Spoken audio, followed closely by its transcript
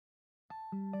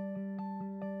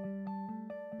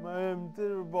I am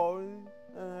body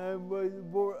and I played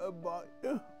for a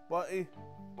body.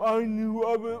 I knew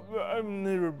of it, but I've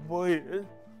never played it.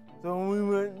 So we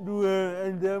went to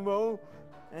a demo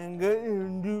and got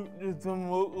introduced to some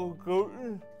local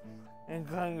coaches and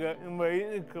kind of got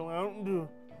invited to come out to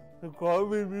the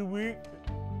club every week.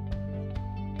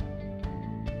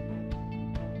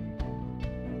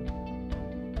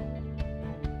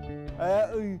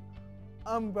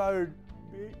 I'm proud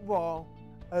of baseball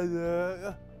as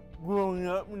growing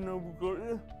up in Nova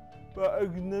Scotia, but I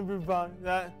could never find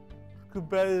that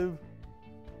competitive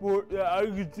sport that I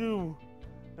could do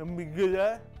and be good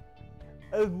at.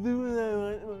 As soon as I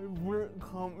went to my first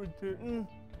competition,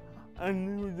 I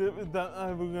knew that was something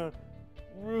I was going to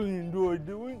really enjoy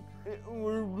doing.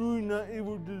 We're really not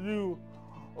able to do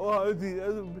a lot of the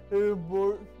other competitive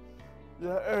sports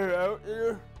that are out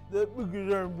there that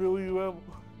because are really well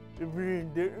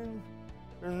different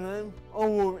and then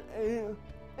almost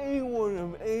anyone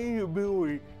of any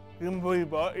ability can play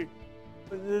body.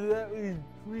 But there's at least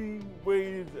 3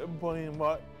 ways of playing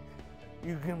body.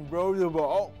 You can throw the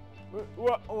ball. A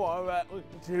lot of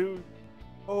athletes do.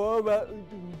 A lot of athletes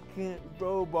who can't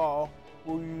throw a ball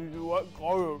will use what's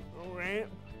called a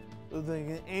ramp, so they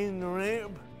can aim the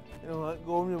ramp and let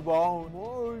go of the ball.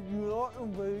 Or you not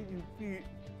play your feet.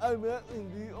 I'm actually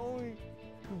the only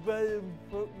competitive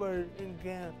footballer in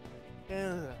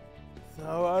Canada.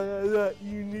 So I have that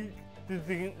unique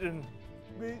distinction.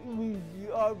 Basically,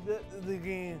 the object of the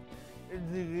game is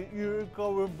to get your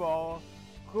covered ball,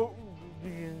 close to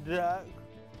the jack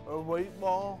or white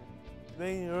ball,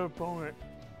 then your opponent.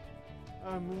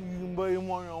 I mean, you can play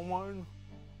one-on-one,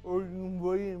 or you can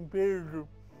play in pairs of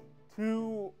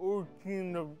 2 or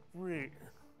teams of 3.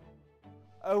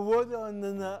 I was on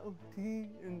the national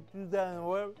team in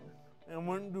 2011 and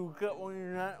went to a couple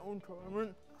international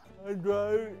tournaments. I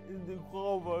tried to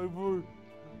qualify for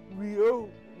Rio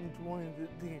in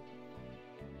 2015.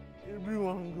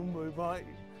 Everyone can play body,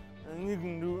 and you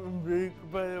can do it in very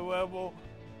competitive level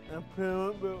and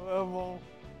Paralympic level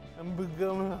and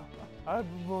become a high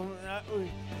performance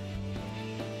athlete.